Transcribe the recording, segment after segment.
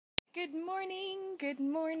good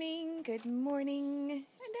morning, and afternoon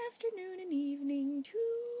and evening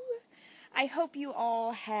too. I hope you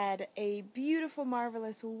all had a beautiful,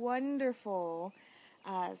 marvelous, wonderful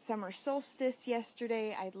summer solstice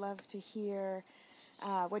yesterday. I'd love to hear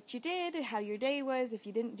what you did, how your day was, if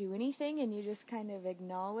you didn't do anything and you just kind of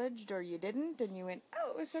acknowledged, or you didn't and you went,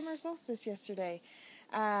 oh, it was summer solstice yesterday.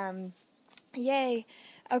 Yay.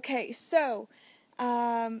 Okay, so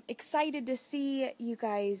excited to see you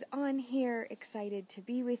guys on here, excited to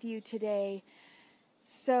be with you today.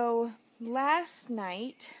 So last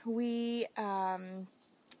night we, the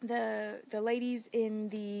ladies in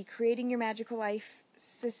the Creating Your Magical Life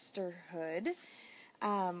Sisterhood,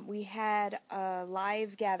 we had a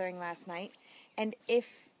live gathering last night, and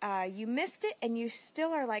if you missed it and you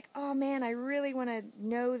still are like, oh man, I really want to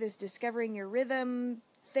know this Discovering Your Rhythm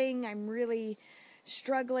thing, I'm really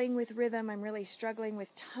struggling with rhythm, I'm really struggling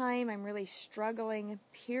with time, I'm really struggling,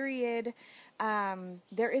 period.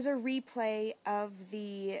 There is a replay of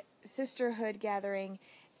the sisterhood gathering,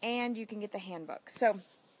 and you can get the handbook. So,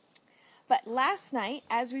 but last night,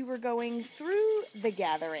 as we were going through the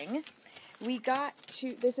gathering, we got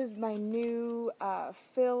to, this is my new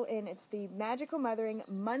fill-in, it's the Magical Mothering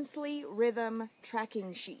Monthly Rhythm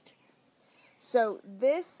Tracking Sheet. So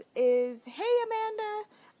this is, hey Amanda!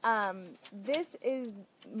 This is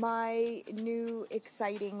my new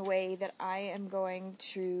exciting way that I am going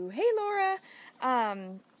to, hey Laura,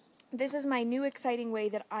 this is my new exciting way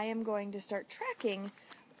that I am going to start tracking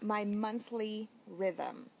my monthly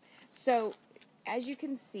rhythm. So, as you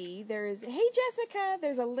can see, there's, hey Jessica,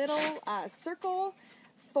 there's a little circle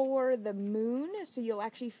for the moon, so you'll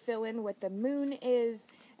actually fill in what the moon is,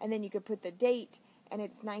 and then you could put the date, and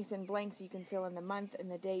it's nice and blank, so you can fill in the month and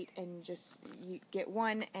the date, and just you get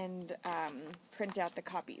one and print out the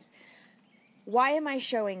copies. Why am I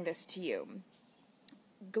showing this to you?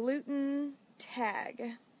 Gluten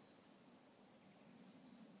tag.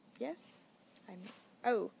 Yes?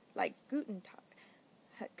 Like Guten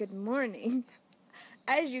Tag. Good morning.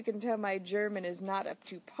 As you can tell, my German is not up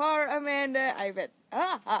to par, Amanda. I bet,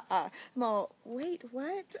 I'm all, wait,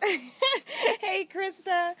 what? Hey,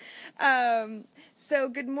 Krista. So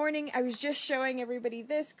good morning. I was just showing everybody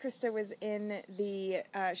this. Krista was in the,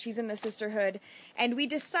 she's in the sisterhood, and we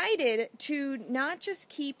decided to not just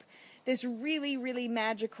keep this really, really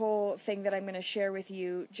magical thing that I'm going to share with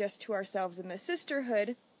you just to ourselves in the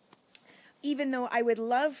sisterhood, even though I would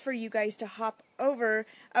love for you guys to hop over,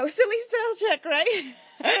 oh, silly spell check, right?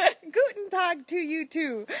 Guten Tag to you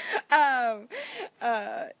too.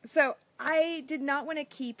 So I did not want to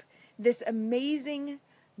keep this amazing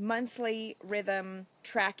monthly rhythm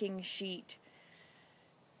tracking sheet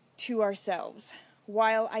to ourselves.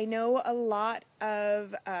 While I know a lot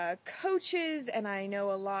of coaches and I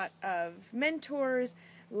know a lot of mentors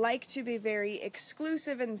like to be very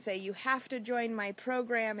exclusive and say you have to join my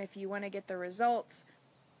program if you want to get the results,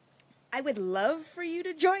 I would love for you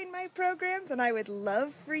to join my programs, and I would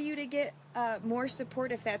love for you to get more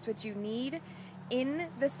support if that's what you need in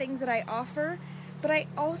the things that I offer. But I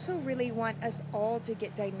also really want us all to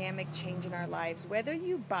get dynamic change in our lives. Whether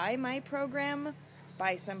you buy my program,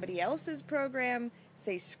 buy somebody else's program,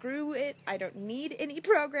 say screw it, I don't need any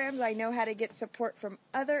programs, I know how to get support from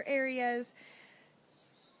other areas.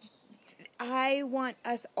 I want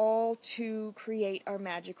us all to create our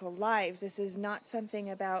magical lives. This is not something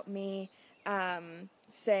about me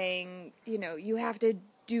saying, you know, you have to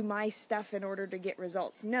do my stuff in order to get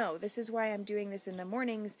results. No, this is why I'm doing this in the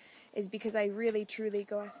mornings, is because I really, truly,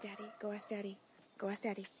 go ask Daddy, go ask Daddy, go ask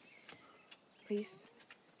Daddy. Please,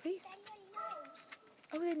 please.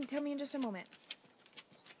 Oh, then tell me in just a moment.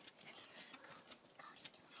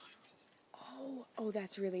 Oh,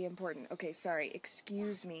 that's really important. Okay, sorry,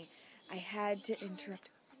 excuse me. I had to interrupt.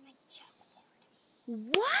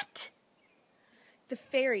 What? The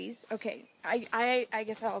fairies. Okay, I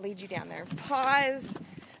guess I'll lead you down there. Pause,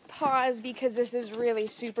 because this is really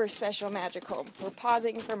super special magical. We're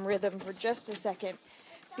pausing from rhythm for just a second,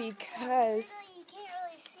 because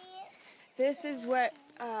this is what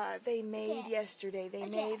they made yesterday. They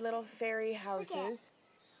made little fairy houses.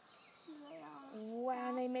 Wow,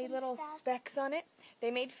 and they made little specks on it. They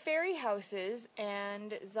made fairy houses,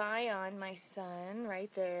 and Zion, my son, right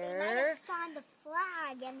there. They might have signed the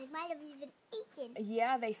flag, and they might have even eaten.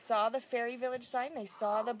 Yeah, they saw the fairy village sign. They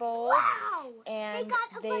saw the bowls. Wow! And they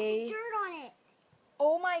got a bunch of dirt on it.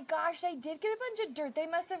 Oh my gosh, they did get a bunch of dirt. They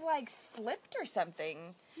must have, like, slipped or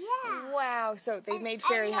something. Yeah. Wow, so they made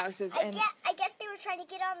fairy houses. I guess they were trying to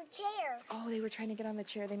get on the chair. Oh, they were trying to get on the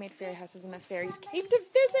chair. They made fairy houses, and the fairies came to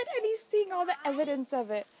visit, and he's seeing all the evidence of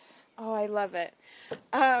it. Oh, I love it.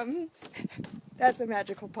 That's a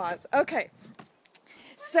magical pause. Okay,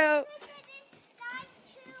 So,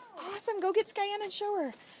 awesome. Go get Skyanna and show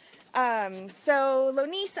her. So,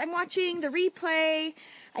 Lonice, I'm watching the replay.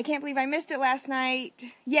 I can't believe I missed it last night.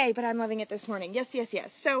 Yay, but I'm loving it this morning. Yes, yes,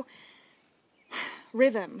 yes. So,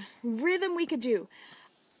 rhythm we could do.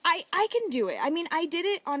 I can do it. I mean, I did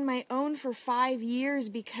it on my own for 5 years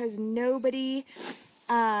because nobody,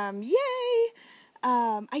 I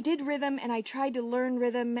did rhythm and I tried to learn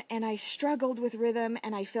rhythm and I struggled with rhythm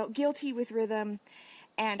and I felt guilty with rhythm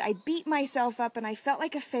and I beat myself up and I felt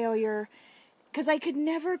like a failure because I could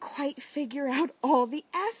never quite figure out all the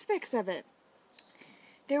aspects of it.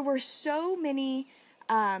 There were so many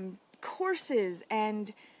courses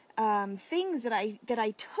and things that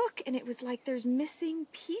I took, and it was like there's missing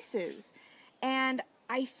pieces. And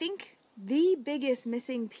I think the biggest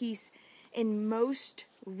missing piece in most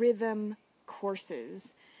rhythm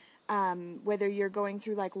courses, whether you're going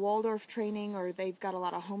through like Waldorf training or they've got a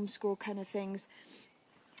lot of homeschool kind of things,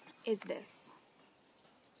 is this.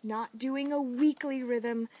 Not doing a weekly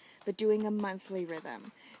rhythm, but doing a monthly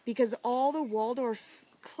rhythm. Because all the Waldorf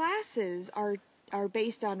classes are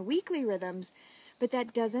based on weekly rhythms, but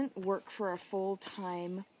that doesn't work for a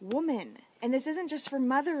full-time woman. And this isn't just for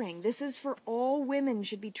mothering. This is for all women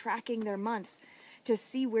should be tracking their months to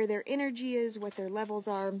see where their energy is, what their levels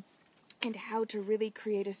are, and how to really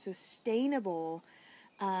create a sustainable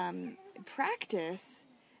practice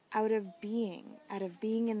out of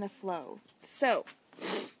being in the flow. So,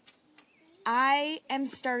 I am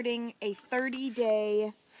starting a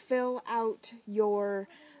 30-day fill out your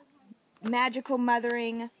Magical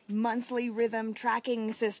Mothering monthly rhythm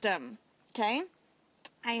tracking system. Okay?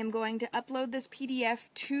 I am going to upload this PDF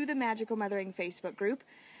to the Magical Mothering Facebook group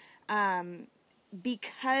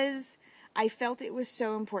because I felt it was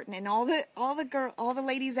so important. And all the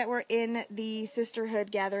ladies that were in the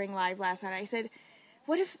sisterhood gathering live last night, I said,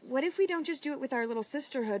 what if we don't just do it with our little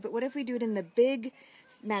sisterhood, but what if we do it in the big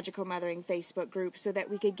Magical Mothering Facebook group so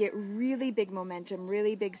that we could get really big momentum,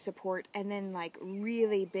 really big support, and then like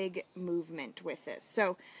really big movement with this.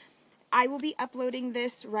 So I will be uploading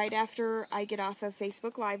this right after I get off of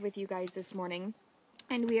Facebook Live with you guys this morning.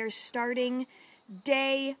 And we are starting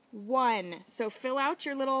day 1. So fill out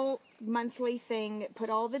your little monthly thing,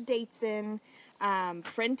 put all the dates in,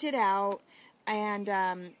 print it out, and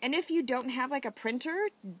if you don't have like a printer,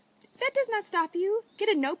 that does not stop you. Get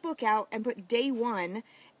a notebook out and put day 1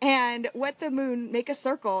 and what the moon, make a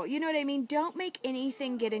circle. You know what I mean? Don't make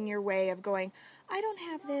anything get in your way of going, I don't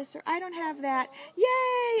have this or I don't have that.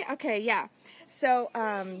 Yay! Okay, yeah. So,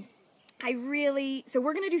 so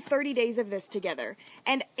we're going to do 30 days of this together.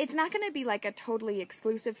 And it's not going to be like a totally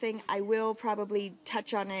exclusive thing. I will probably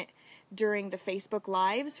touch on it during the Facebook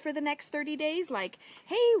Lives for the next 30 days. Like,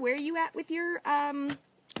 hey, where are you at with your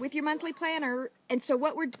monthly planner? And so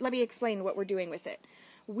let me explain what we're doing with it.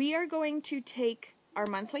 We are going to take our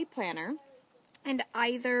monthly planner and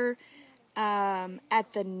either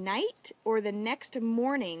at the night or the next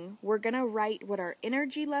morning, we're going to write what our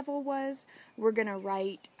energy level was. We're going to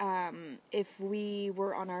write if we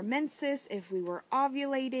were on our menses, if we were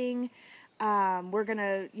ovulating. We're going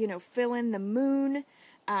to, fill in the moon.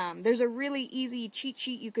 There's a really easy cheat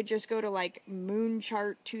sheet. You could just go to like Moon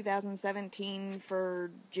Chart 2017 for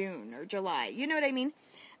June or July. You know what I mean?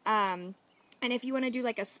 And if you want to do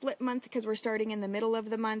like a split month, because we're starting in the middle of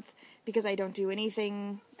the month, because I don't do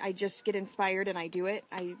anything, I just get inspired and I do it.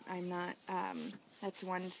 I'm not, that's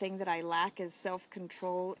one thing that I lack is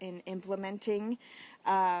self-control in implementing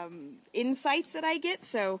insights that I get.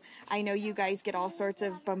 So I know you guys get all sorts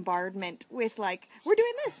of bombardment with like, we're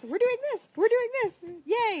doing this, we're doing this, we're doing this,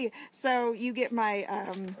 yay! So you get my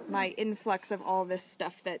my influx of all this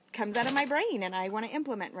stuff that comes out of my brain and I want to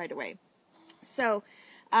implement right away. So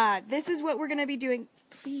this is what we're going to be doing.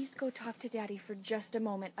 Please go talk to Daddy for just a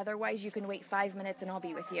moment. Otherwise, you can wait 5 minutes and I'll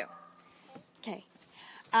be with you. Okay.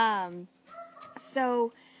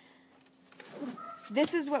 So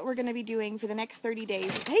this is what we're going to be doing for the next 30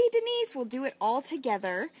 days. Hey, Denise, we'll do it all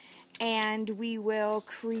together and we will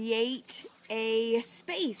create a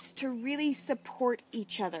space to really support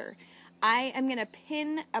each other. I am going to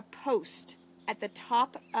pin a post at the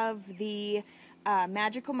top of the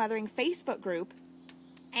Magical Mothering Facebook group,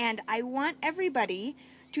 and I want everybody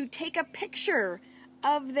to take a picture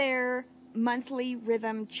of their monthly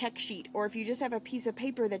rhythm check sheet, or if you just have a piece of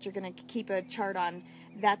paper that you're going to keep a chart on,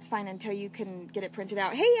 that's fine until you can get it printed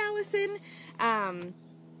out. Hey, Allison,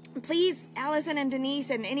 please, Allison and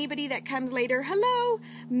Denise and anybody that comes later, hello,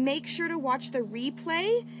 make sure to watch the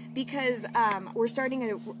replay because we're starting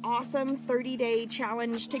an awesome 30-day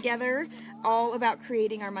challenge together all about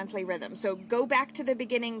creating our monthly rhythm. So go back to the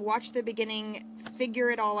beginning, watch the beginning,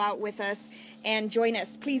 figure it all out with us and join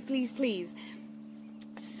us. Please, please, please.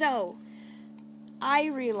 So, I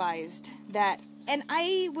realized that, and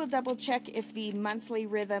I will double check if the monthly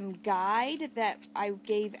rhythm guide that I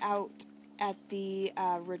gave out at the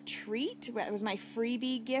retreat, it was my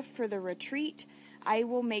freebie gift for the retreat, I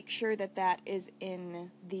will make sure that that is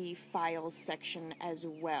in the files section as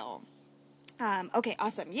well. Okay,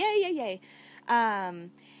 awesome. Yay.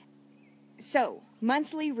 So,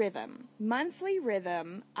 monthly rhythm. Monthly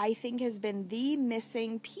rhythm, I think, has been the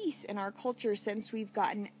missing piece in our culture since we've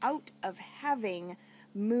gotten out of having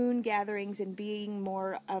moon gatherings and being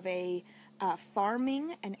more of a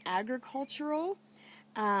farming and agricultural.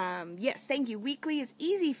 Yes, thank you. Weekly is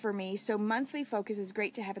easy for me, so monthly focus is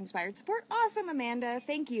great to have inspired support. Awesome, Amanda.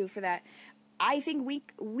 Thank you for that. I think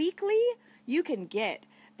weekly you can get,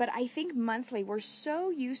 but I think monthly we're so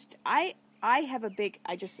used. I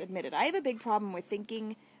just admitted, I have a big problem with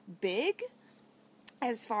thinking big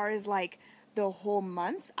as far as like the whole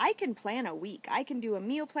month. I can plan a week. I can do a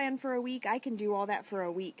meal plan for a week. I can do all that for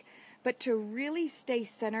a week. But to really stay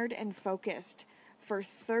centered and focused for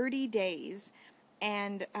 30 days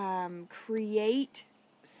and create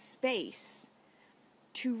space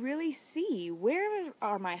to really see where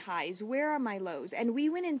are my highs, where are my lows, and we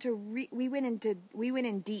went in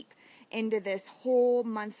deep into this whole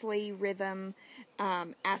monthly rhythm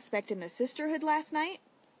aspect in the sisterhood last night.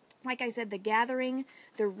 Like I said, the gathering,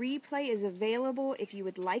 the replay is available if you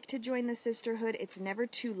would like to join the sisterhood. It's never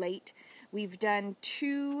too late. We've done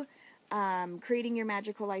 2 Creating Your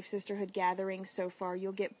Magical Life Sisterhood gatherings so far.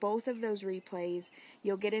 You'll get both of those replays.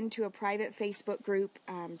 You'll get into a private Facebook group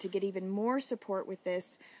to get even more support with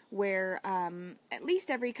this, where at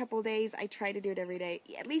least every couple days, I try to do it every day,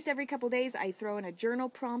 at least every couple days I throw in a journal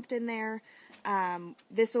prompt in there.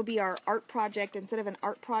 This will be our art project. Instead of an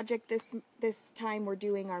art project this time, we're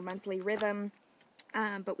doing our monthly rhythm,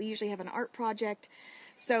 but we usually have an art project.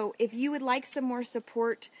 So if you would like some more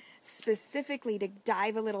support specifically to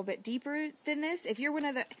dive a little bit deeper than this, if you're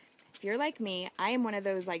like me, I am one of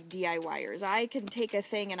those like DIYers. I can take a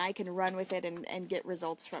thing and I can run with it and get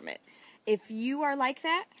results from it. If you are like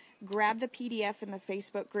that, grab the PDF in the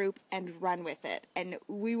Facebook group and run with it, and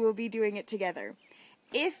we will be doing it together.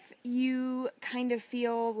 If you kind of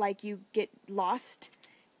feel like you get lost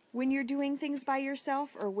when you're doing things by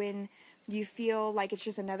yourself, or when you feel like it's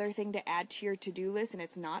just another thing to add to your to-do list and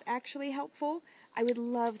it's not actually helpful, I would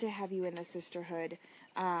love to have you in the sisterhood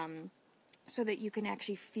so that you can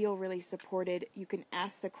actually feel really supported. You can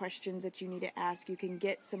ask the questions that you need to ask. You can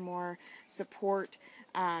get some more support.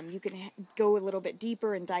 You can go a little bit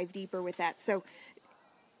deeper and dive deeper with that. So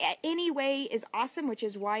any way is awesome, which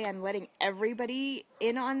is why I'm letting everybody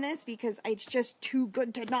in on this, because it's just too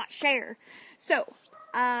good to not share. So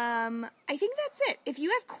I think that's it. If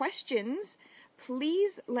you have questions,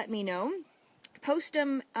 please let me know. Post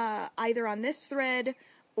them either on this thread,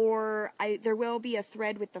 or there will be a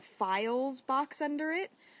thread with the files box under it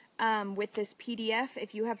with this PDF.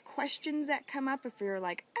 If you have questions that come up, if you're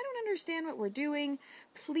like, I don't understand what we're doing,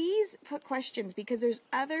 please put questions, because there's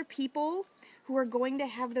other people who are going to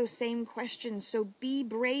have those same questions. So be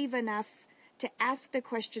brave enough to ask the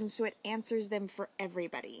questions so it answers them for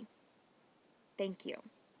everybody. Thank you.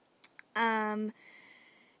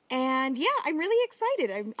 And yeah, I'm really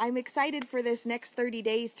excited. I'm excited for this next 30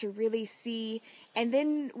 days to really see, and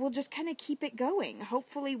then we'll just kind of keep it going.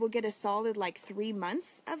 Hopefully we'll get a solid 3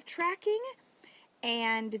 months of tracking,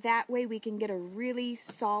 and that way we can get a really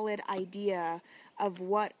solid idea of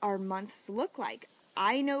what our months look like.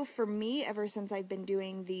 I know for me, ever since I've been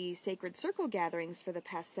doing the Sacred Circle gatherings for the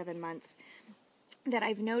past 7 months, that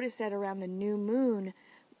I've noticed that around the new moon,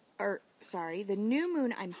 the new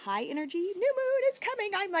moon, I'm high energy. New moon is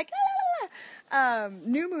coming. I'm like,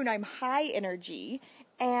 new moon, I'm high energy.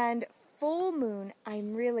 And full moon,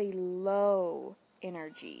 I'm really low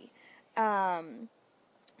energy.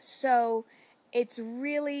 So it's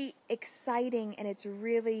really exciting, and it's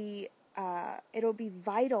really, it'll be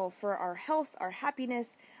vital for our health, our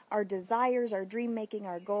happiness, our desires, our dream making,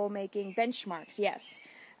 our goal making, benchmarks. Yes.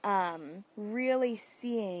 Really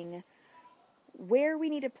seeing where we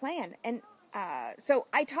need to plan. And so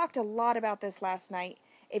I talked a lot about this last night.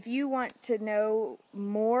 If you want to know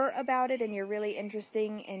more about it and you're really interested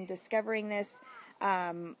in discovering this,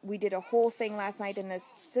 we did a whole thing last night in this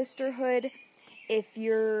sisterhood. If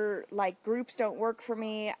you're like, groups don't work for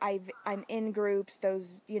me, I'm in groups,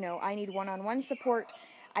 those, I need one-on-one support.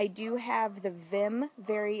 I do have the VIM,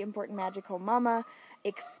 Very Important Magical Mama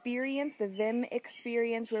experience, the VIM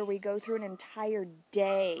experience, where we go through an entire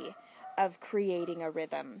day of creating a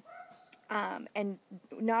rhythm. And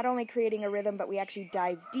not only creating a rhythm, but we actually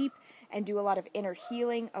dive deep and do a lot of inner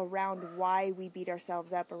healing around why we beat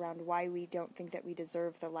ourselves up, around why we don't think that we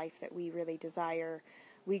deserve the life that we really desire.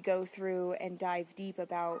 We go through and dive deep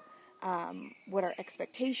about what our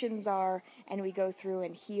expectations are, and we go through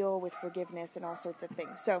and heal with forgiveness and all sorts of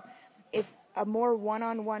things. So if a more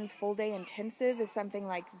one-on-one full-day intensive is something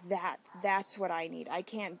like that, that's what I need. I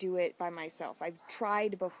can't do it by myself. I've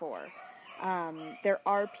tried before. There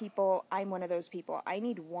are people, I'm one of those people, I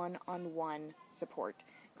need one-on-one support.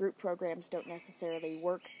 Group programs don't necessarily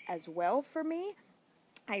work as well for me.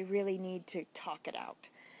 I really need to talk it out.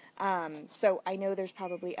 So I know there's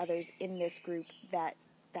probably others in this group that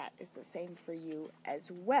is the same for you as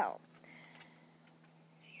well.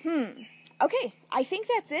 Okay, I think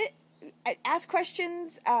that's it. Ask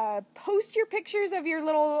questions, post your pictures of your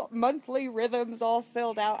little monthly rhythms all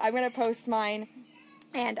filled out. I'm going to post mine,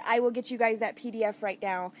 and I will get you guys that PDF right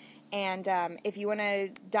now. And if you want to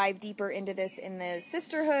dive deeper into this in the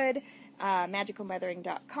sisterhood,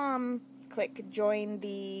 magicalmothering.com, click join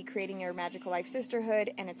the Creating Your Magical Life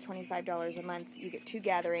Sisterhood, and it's $25 a month. You get 2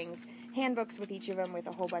 gatherings, handbooks with each of them with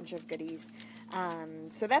a whole bunch of goodies.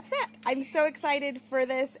 So that's that. I'm so excited for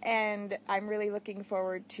this, and I'm really looking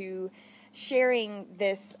forward to sharing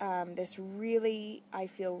this, this really, I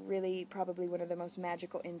feel really probably one of the most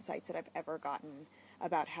magical insights that I've ever gotten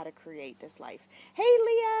about how to create this life. Hey,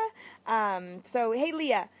 Leah! Hey,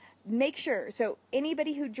 Leah, make sure, so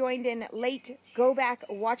anybody who joined in late, go back,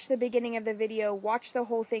 watch the beginning of the video, watch the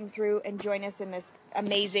whole thing through, and join us in this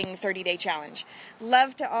amazing 30-day challenge.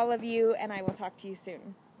 Love to all of you, and I will talk to you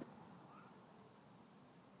soon.